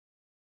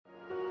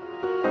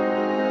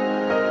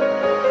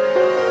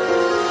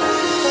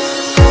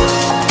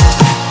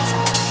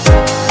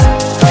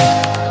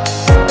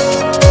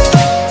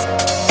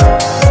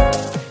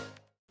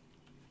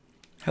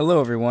Hello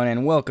everyone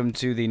and welcome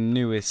to the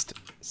newest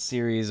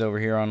series over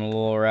here on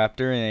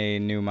LOLRAPTOR, a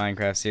new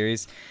Minecraft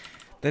series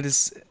that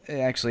is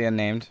actually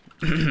unnamed.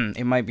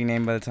 It might be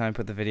named by the time I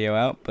put the video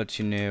out, but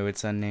you know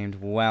it's unnamed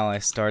while I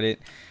start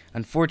it.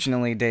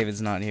 Unfortunately,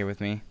 David's not here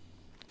with me,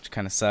 which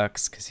kind of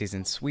sucks because he's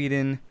in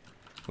Sweden,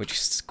 which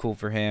is cool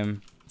for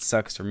him. It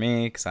sucks for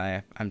me because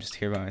I'm just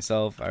here by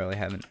myself. I really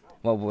haven't,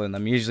 well,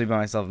 I'm usually by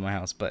myself in my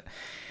house, but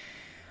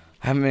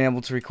I haven't been able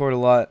to record a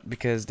lot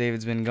because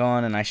David's been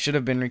gone, and I should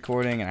have been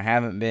recording, and I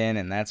haven't been,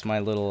 and that's my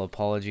little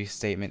apology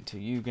statement to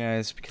you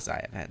guys because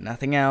I have had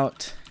nothing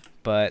out.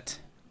 But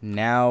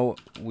now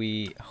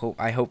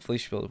I hopefully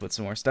should be able to put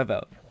some more stuff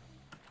out.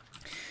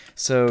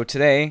 So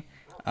today,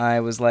 I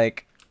was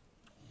like,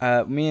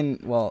 I came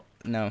onto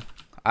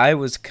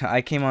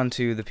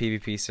the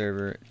PvP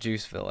server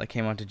Juiceville. I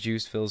came onto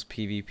Juiceville's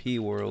PvP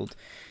world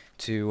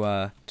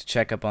to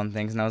check up on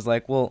things, and I was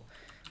like, well,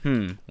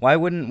 why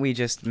wouldn't we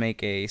just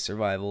make a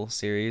survival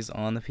series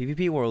on the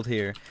PvP world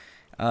here?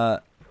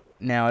 Now,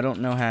 I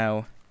don't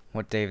know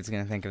what David's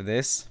going to think of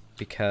this,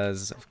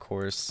 because, of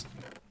course,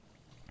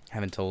 I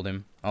haven't told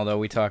him, although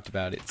we talked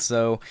about it,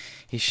 so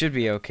he should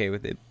be okay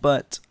with it,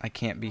 but I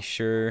can't be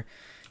sure,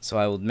 so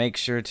I will make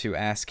sure to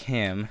ask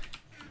him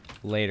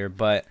later,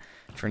 but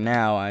for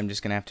now, I'm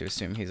just going to have to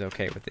assume he's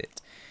okay with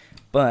it.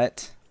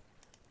 But,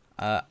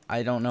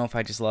 I don't know if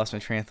I just lost my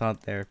train of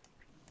thought there.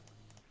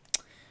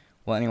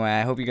 Well, anyway,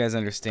 I hope you guys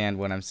understand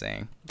what I'm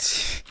saying,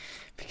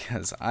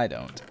 because I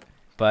don't.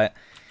 But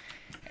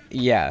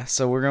yeah,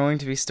 so we're going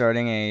to be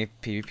starting a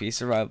PvP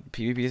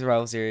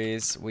survival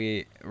series.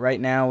 Right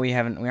now we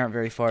aren't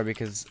very far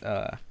because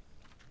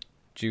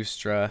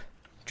Juicedra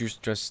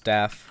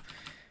staff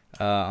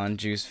on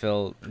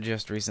Juiceville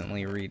just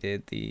recently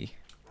redid the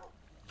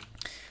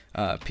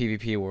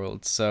PvP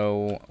world.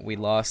 So we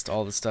lost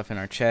all the stuff in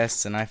our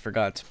chests, and I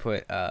forgot to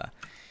put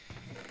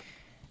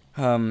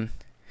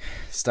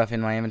stuff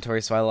in my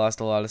inventory, so I lost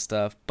a lot of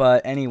stuff.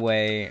 But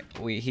anyway,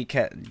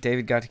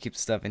 David got to keep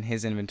stuff in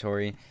his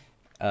inventory,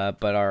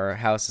 but our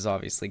house is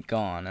obviously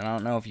gone. And I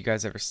don't know if you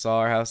guys ever saw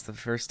our house the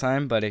first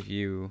time, but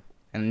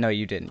no,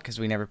 you didn't, because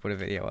we never put a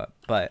video up.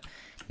 But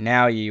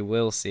now you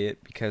will see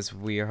it, because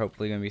we are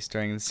hopefully going to be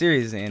starting the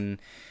series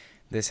in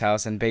this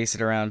house and base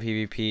it around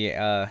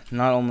PvP,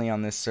 not only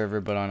on this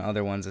server, but on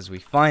other ones as we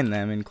find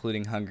them,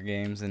 including Hunger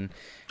Games and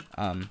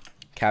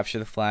Capture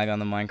the Flag on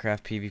the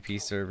Minecraft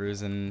PvP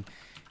servers, and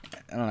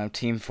I don't know,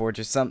 Team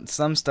Fortress,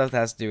 some stuff that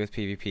has to do with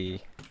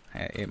PvP.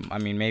 I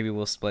mean, maybe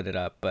we'll split it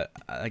up, but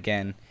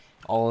again,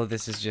 all of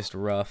this is just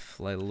rough,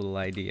 like, little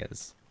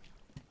ideas.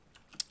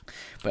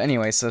 But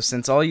anyway, so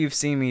since all you've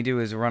seen me do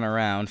is run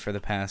around for the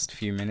past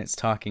few minutes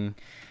talking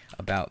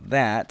about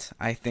that,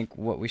 I think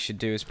what we should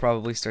do is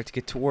probably start to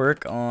get to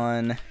work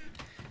on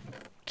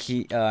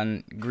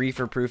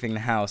griefer-proofing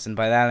the house, and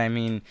by that I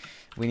mean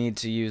we need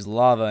to use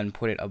lava and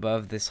put it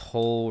above this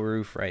whole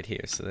roof right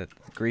here, so that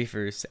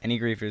any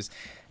griefers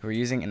who are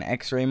using an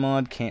X-ray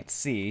mod can't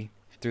see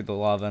through the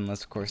lava,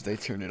 unless of course they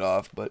turn it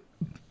off. But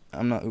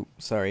I'm not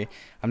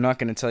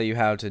going to tell you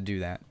how to do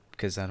that,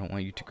 because I don't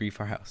want you to grief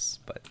our house.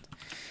 But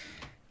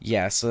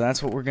yeah, so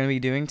that's what we're going to be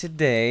doing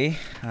today.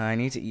 I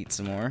need to eat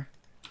some more,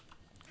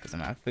 because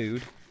I'm out of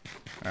food.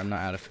 Or I'm not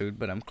out of food,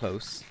 but I'm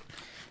close.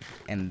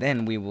 And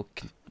then we will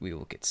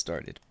get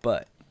started.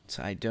 But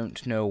I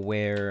don't know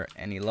where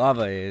any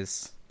lava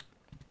is,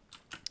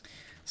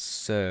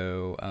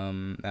 so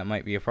that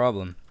might be a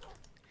problem.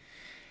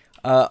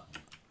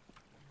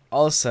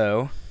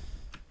 Also,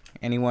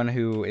 anyone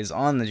who is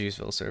on the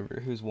Juiceville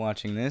server who's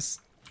watching this,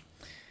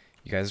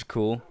 you guys are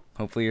cool.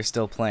 Hopefully you're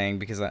still playing,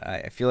 because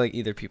I feel like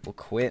either people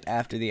quit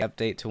after the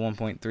update to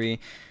 1.3,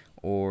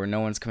 or no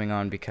one's coming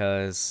on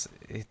because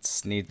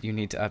you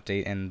need to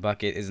update, and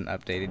Bucket isn't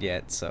updated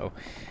yet. So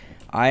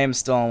I am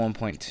still on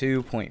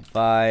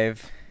 1.2.5,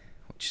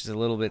 which is a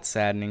little bit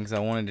saddening because I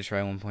wanted to try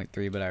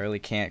 1.3, but I really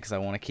can't because I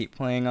want to keep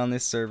playing on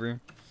this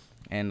server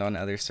and on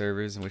other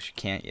servers, which you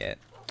can't yet.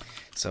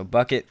 So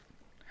Bucket,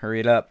 hurry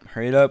it up,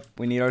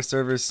 we need our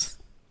servers.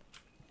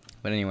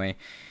 But anyway,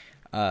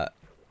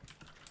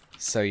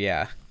 so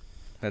yeah,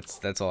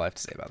 that's all I have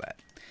to say about that.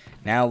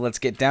 Now let's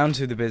get down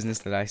to the business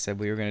that I said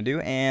we were going to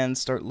do and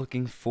start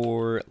looking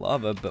for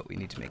lava, but we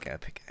need to make a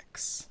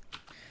pickaxe.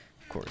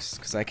 Of course,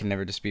 because I can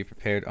never just be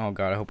prepared. Oh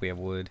god, I hope we have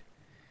wood.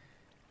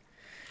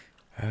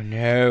 Oh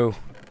no,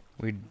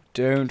 we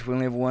don't. We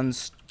only have one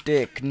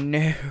stick.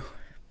 No.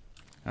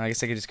 I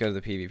guess I could just go to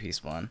the PvP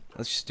spawn.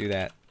 Let's just do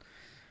that.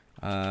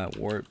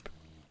 Warp.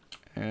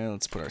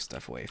 Let's put our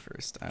stuff away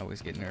first. I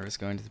always get nervous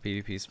going to the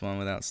PvP spawn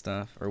without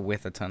stuff, or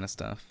with a ton of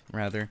stuff,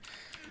 rather.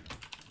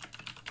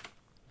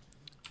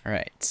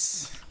 Alright.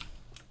 Let's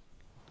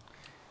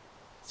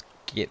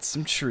get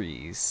some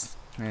trees.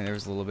 And there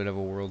was a little bit of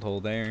a world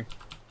hole there.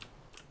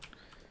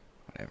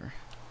 Whatever.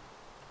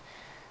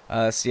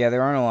 So yeah,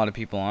 there aren't a lot of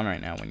people on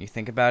right now. When you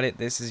think about it,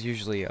 this is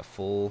usually a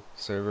full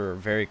server, or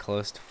very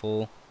close to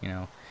full,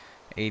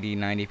 80,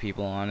 90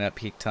 people on at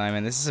peak time,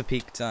 and this is a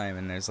peak time,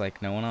 and there's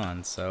like no one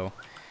on, so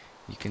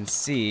you can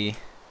see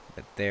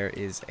that there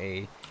is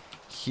a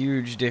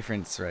huge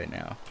difference right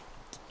now.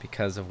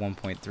 because of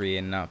 1.3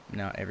 and not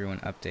everyone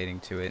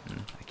updating to it,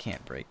 and I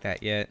can't break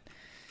that yet.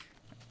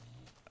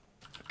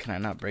 Can I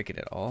not break it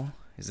at all?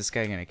 Is this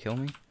guy gonna kill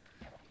me?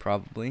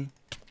 Probably.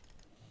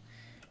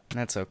 And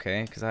that's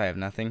okay, because I have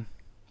nothing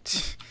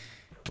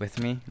with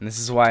me. And this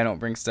is why I don't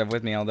bring stuff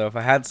with me, although if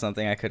I had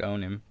something I could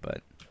own him,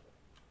 but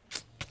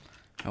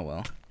oh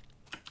well.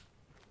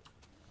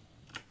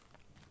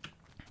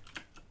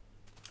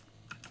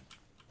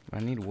 I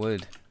need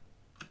wood.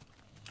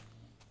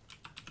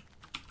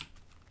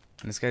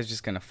 And this guy's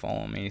just gonna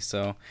follow me,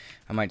 so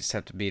I might just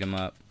have to beat him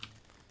up.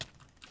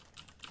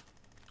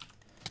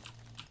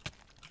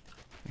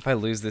 If I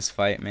lose this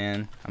fight,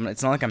 man,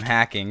 it's not like I'm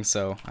hacking,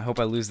 so I hope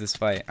I lose this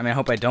fight. I mean, I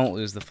hope I don't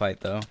lose the fight,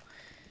 though.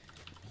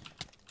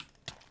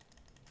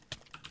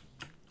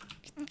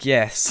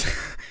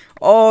 Yes.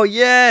 Oh,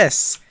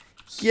 yes!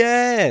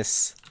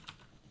 Yes!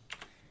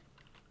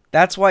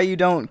 That's why you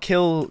don't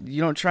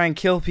try and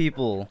kill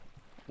people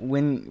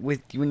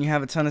when you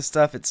have a ton of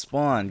stuff at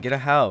spawn. Get a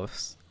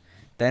house.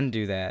 Then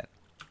do that.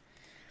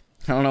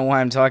 I don't know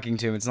why I'm talking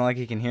to him. It's not like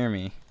he can hear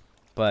me.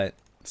 But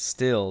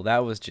still,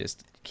 that was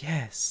just,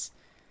 yes.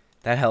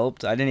 That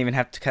helped. I didn't even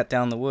have to cut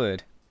down the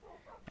wood.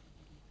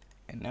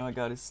 And now I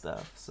got his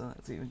stuff, so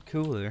that's even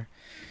cooler.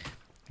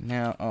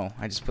 Now, oh,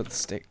 I just put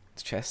the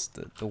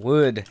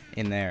wood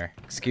in there.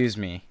 Excuse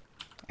me.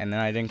 And then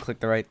I didn't click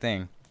the right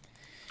thing.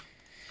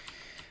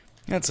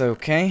 That's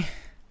okay.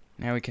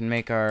 Now we can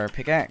make our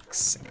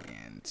pickaxe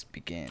and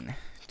begin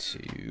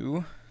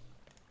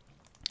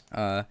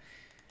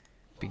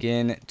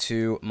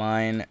to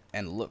mine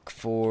and look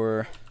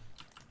for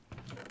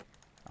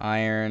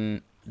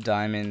iron,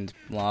 diamond,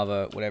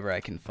 lava, whatever I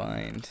can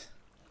find.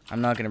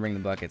 I'm not gonna bring the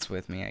buckets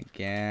with me.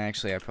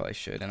 Actually, I probably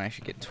should, and I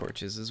should get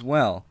torches as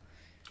well.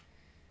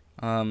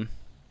 Do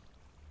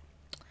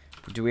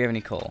we have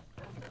any coal?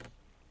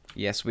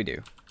 Yes, we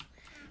do.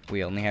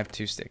 We only have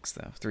 2 sticks,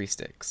 though. 3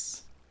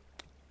 sticks.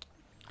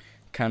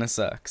 Kinda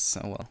sucks.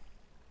 Oh well.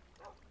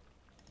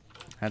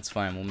 That's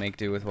fine. We'll make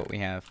do with what we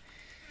have.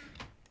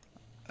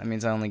 That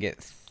means I only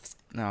get...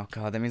 oh,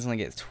 God. That means I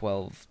only get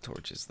 12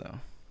 torches, though.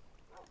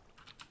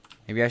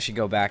 Maybe I should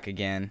go back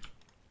again.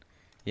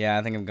 Yeah,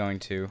 I think I'm going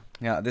to.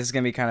 Now, this is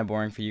going to be kind of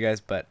boring for you guys,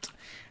 but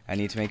I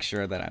need to make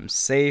sure that I'm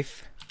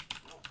safe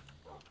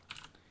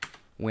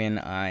when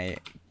I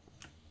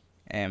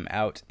am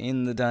out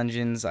in the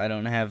dungeons. I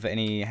don't have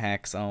any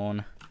hacks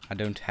on. I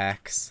don't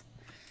hacks.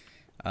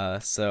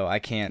 So I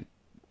can't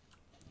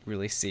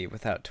really see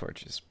without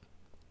torches.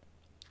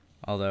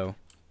 Although,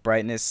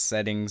 brightness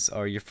settings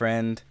are your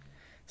friend,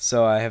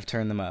 so I have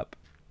turned them up.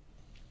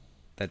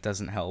 That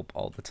doesn't help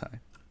all the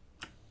time.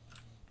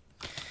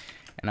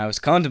 And I was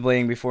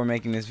contemplating before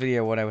making this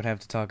video what I would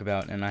have to talk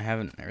about, and I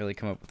haven't really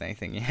come up with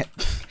anything yet.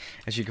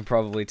 As you can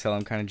probably tell,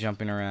 I'm kind of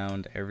jumping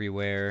around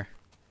everywhere,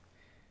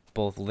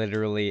 both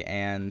literally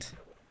and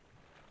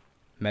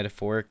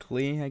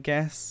metaphorically, I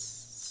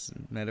guess.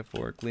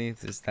 Metaphorically,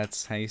 if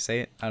that's how you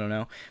say it. I don't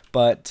know.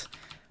 But,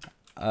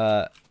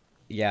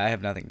 yeah, I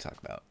have nothing to talk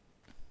about.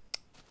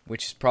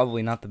 Which is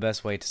probably not the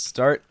best way to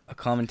start a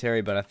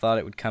commentary, but I thought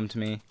it would come to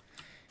me.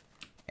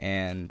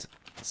 And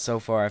so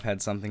far I've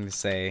had something to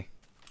say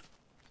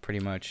pretty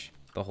much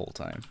the whole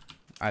time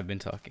I've been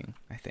talking,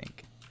 I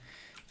think.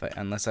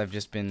 Unless I've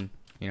just been,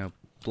 you know,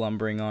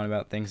 blubbering on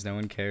about things no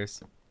one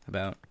cares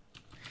about.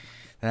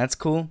 And that's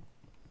cool,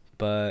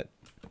 but,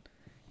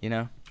 you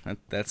know,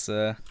 that's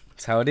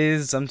how it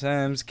is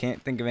sometimes.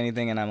 Can't think of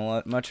anything, and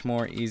I'm much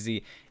more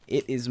easy.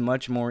 It is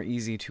much more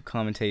easy to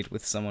commentate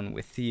with someone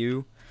with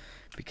you,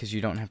 because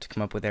you don't have to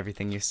come up with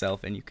everything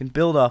yourself, and you can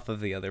build off of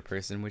the other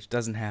person, which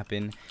doesn't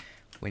happen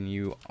when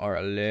you are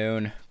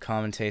alone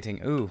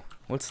commentating. Ooh,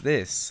 what's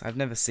this? I've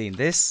never seen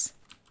this.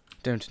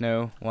 Don't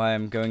know why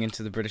I'm going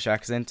into the British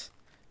accent.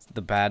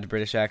 The bad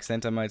British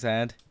accent, I might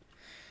add.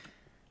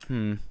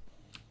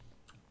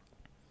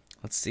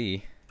 Let's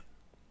see.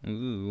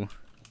 Ooh.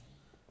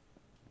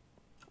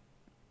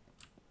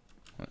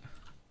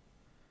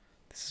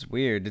 This is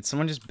weird. Did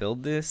someone just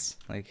build this?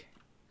 Like,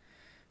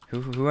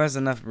 who has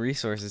enough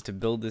resources to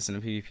build this in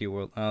a PvP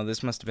world? Oh,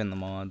 this must have been the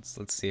mods.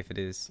 Let's see if it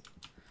is.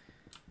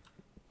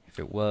 If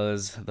it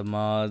was the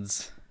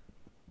mods.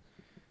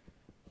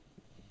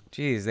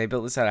 Jeez, they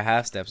built this out of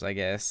half steps, I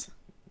guess.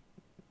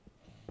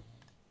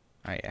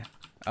 Oh, yeah.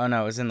 Oh,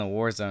 no, it was in the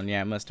war zone.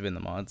 Yeah, it must have been the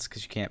mods,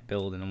 because you can't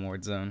build in a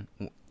war zone.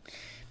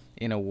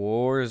 In a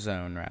war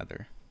zone,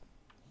 rather.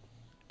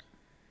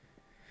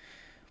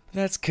 But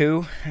that's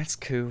cool. That's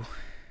cool.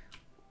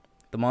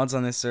 The mods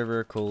on this server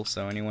are cool,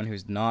 so anyone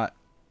who's not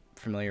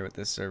familiar with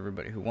this server,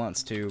 but who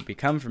wants to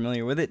become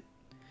familiar with it,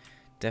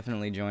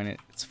 definitely join it.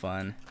 It's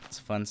fun. It's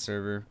a fun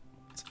server.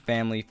 It's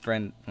family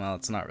friend. Well,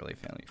 it's not really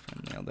family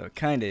friendly, although it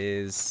kind of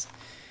is.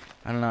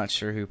 I'm not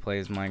sure who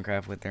plays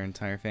Minecraft with their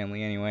entire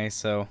family anyway,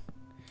 so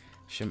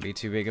shouldn't be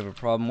too big of a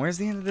problem. Where's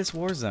the end of this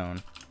war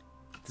zone?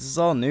 This is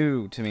all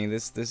new to me.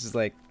 This is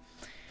like,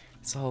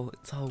 it's all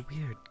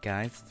weird,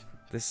 guys.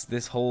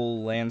 This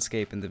whole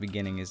landscape in the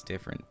beginning is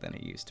different than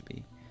it used to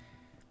be.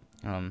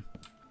 I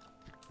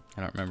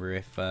don't remember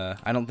if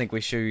I don't think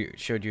we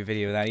showed you a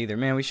video of that either.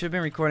 Man, we should have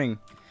been recording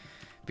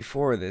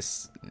before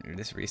this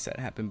reset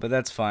happened, but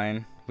that's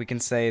fine. We can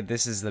say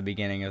this is the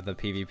beginning of the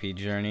PvP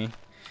journey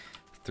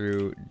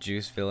through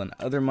Juiceville and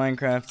other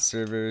Minecraft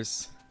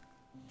servers,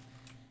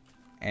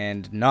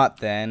 and not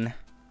then,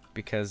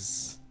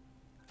 because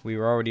we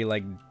were already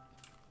like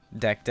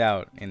decked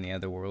out in the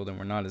other world, and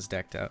we're not as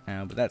decked out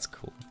now, but that's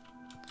cool.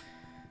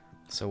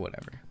 So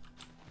whatever.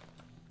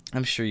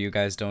 I'm sure you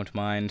guys don't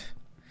mind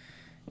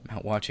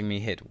watching me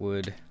hit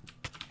wood,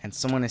 and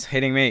someone is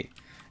hitting me,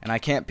 and I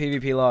can't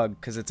PvP log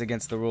because it's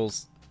against the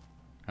rules.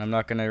 I'm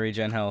not gonna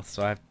regen health,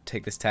 so I have to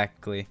take this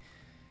tactically.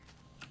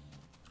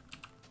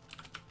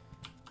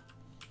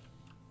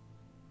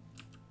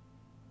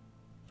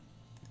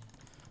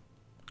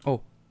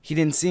 Oh, he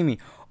didn't see me.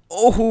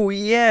 Oh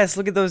yes,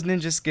 look at those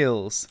ninja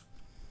skills.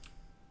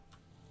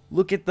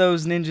 Look at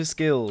those ninja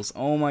skills.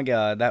 Oh my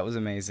god, that was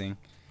amazing.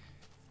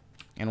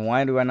 And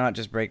why do I not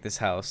just break this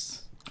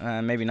house?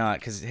 Maybe not,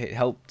 because it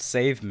helped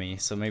save me,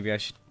 so maybe I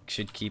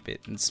should keep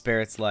it and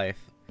spare its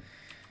life,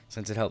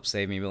 since it helped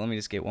save me. But let me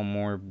just get one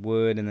more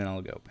wood, and then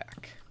I'll go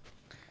back.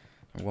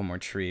 Or one more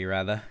tree,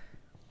 rather.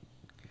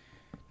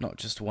 Not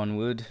just one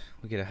wood,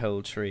 we get a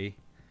whole tree.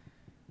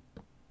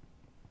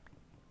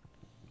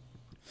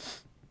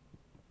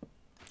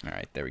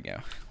 Alright, there we go.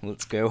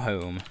 Let's go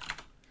home.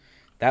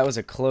 That was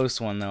a close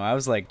one, though. I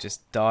was like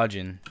just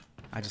dodging.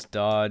 I just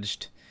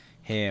dodged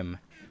him.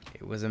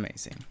 It was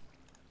amazing.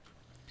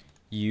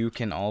 You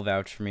can all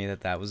vouch for me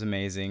that that was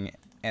amazing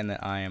and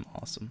that I am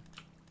awesome.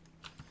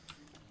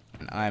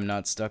 And I'm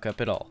not stuck up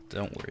at all.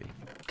 Don't worry.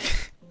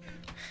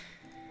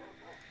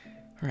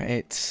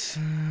 Right.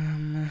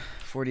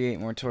 48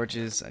 more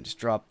torches. I just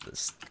dropped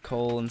this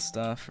coal and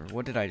stuff. Or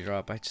what did I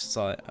drop? I just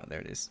saw it. Oh,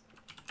 there it is.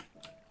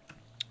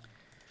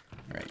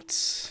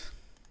 Right.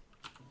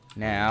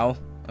 Now.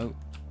 Oh.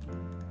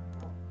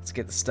 Let's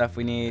get the stuff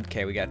we need.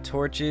 Okay, we got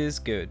torches.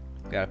 Good.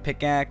 We got a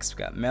pickaxe, we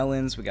got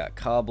melons, we got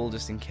cobble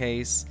just in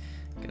case.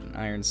 We got an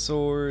iron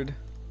sword.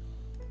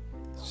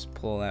 Let's just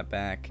pull that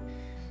back.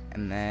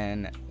 And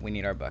then we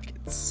need our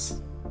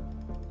buckets.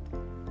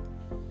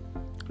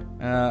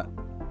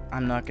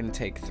 I'm not going to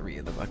take 4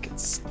 of the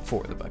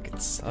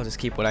buckets. I'll just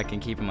keep what I can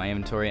keep in my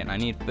inventory, and I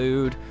need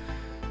food.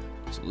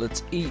 So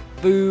let's eat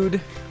food.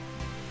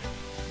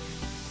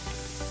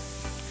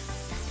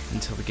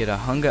 Until we get our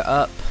hunger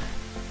up.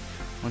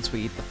 Once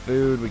we eat the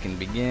food, we can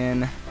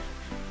begin.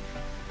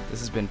 This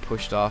has been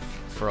pushed off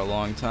for a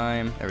long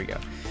time. There we go.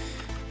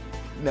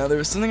 Now, there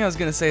was something I was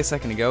going to say a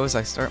second ago as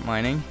I start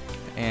mining,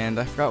 and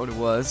I forgot what it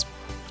was,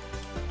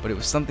 but it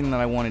was something that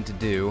I wanted to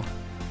do.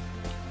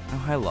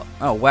 Oh, hello.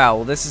 Oh, wow.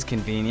 Well, this is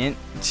convenient.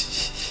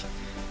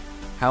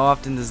 How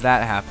often does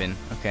that happen?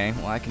 Okay,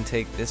 well, I can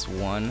take this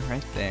one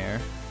right there,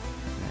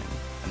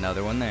 and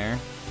another one there,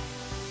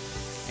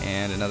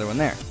 and another one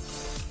there.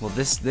 Well,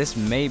 this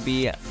may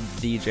be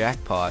the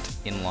jackpot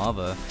in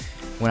lava.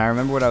 When I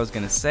remember what I was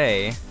going to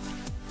say,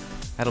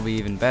 that'll be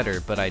even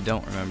better, but I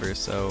don't remember,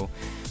 so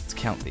let's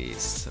count these.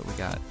 So we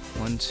got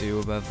 1, 2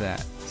 above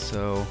that.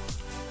 So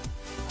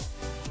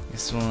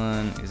this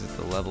one is at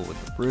the level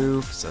with the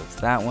roof, so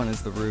that one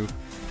is the roof.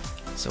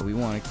 So we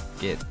want to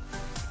get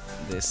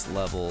this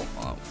level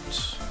out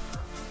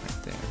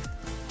right there.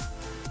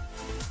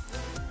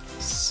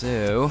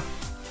 So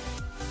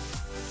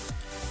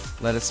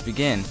let us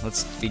begin.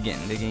 Let's begin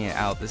digging it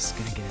out. This is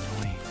gonna get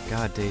annoying.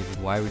 God,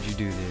 David, why would you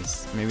do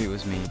this? Maybe it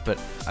was me, but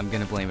I'm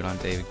gonna blame it on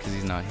David because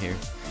he's not here.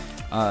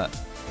 I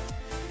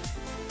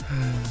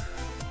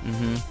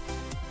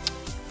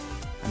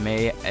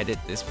may edit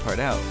this part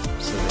out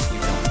so that you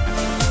don't have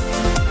to.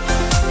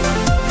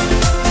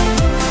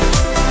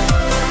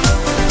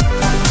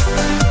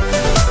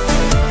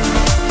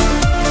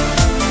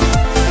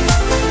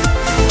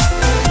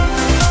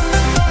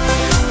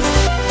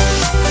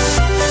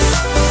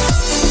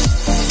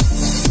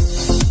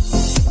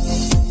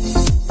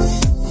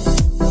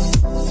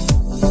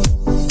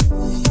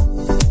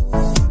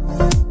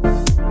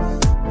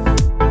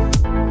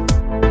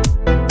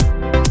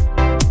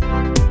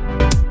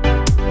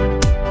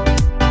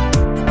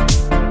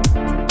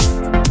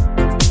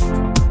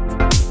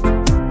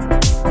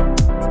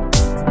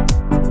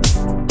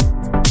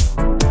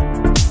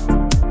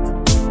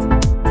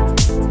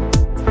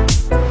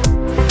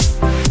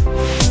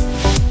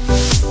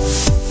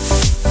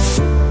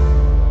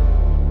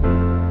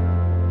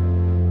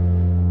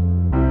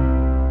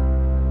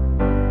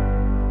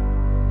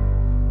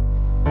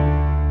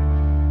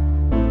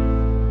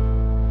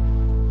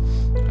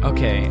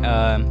 Okay,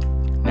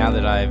 now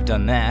that I've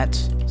done that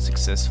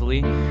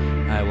successfully,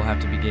 I will have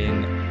to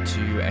begin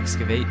to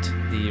excavate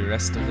the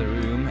rest of the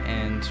room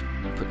and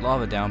put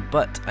lava down,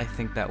 but I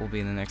think that will be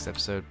in the next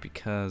episode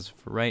because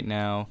for right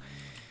now,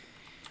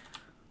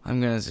 I'm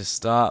gonna just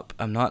stop.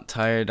 I'm not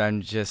tired, I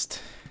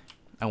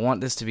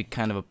want this to be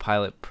kind of a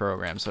pilot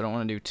program, so I don't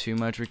want to do too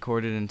much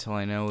recorded until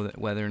I know that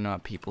whether or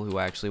not people who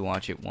actually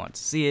watch it want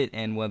to see it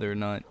and whether or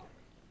not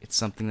it's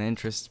something that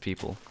interests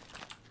people.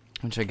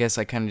 Which I guess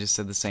I kind of just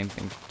said the same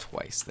thing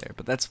twice there,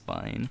 but that's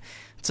fine.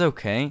 It's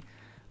okay.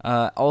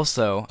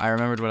 Also, I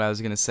remembered what I was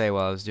going to say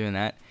while I was doing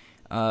that.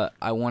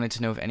 I wanted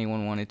to know if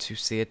anyone wanted to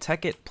see a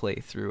Tekkit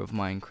playthrough of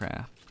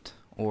Minecraft,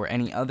 or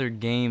any other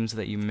games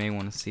that you may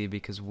want to see,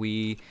 because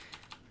we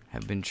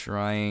have been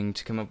trying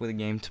to come up with a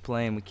game to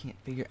play and we can't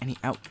figure any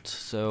out.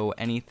 So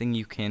anything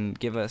you can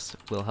give us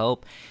will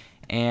help.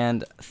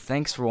 And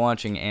thanks for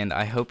watching, and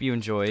I hope you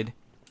enjoyed.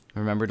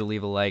 Remember to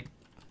leave a like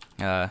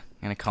and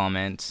a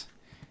comment,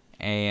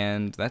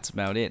 and that's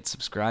about it.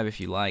 Subscribe if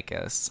you like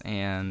us,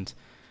 and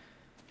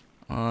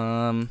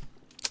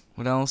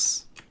what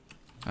else?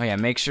 Oh yeah,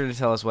 make sure to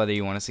tell us whether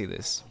you want to see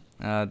this.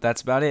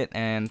 That's about it,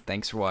 and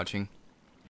thanks for watching.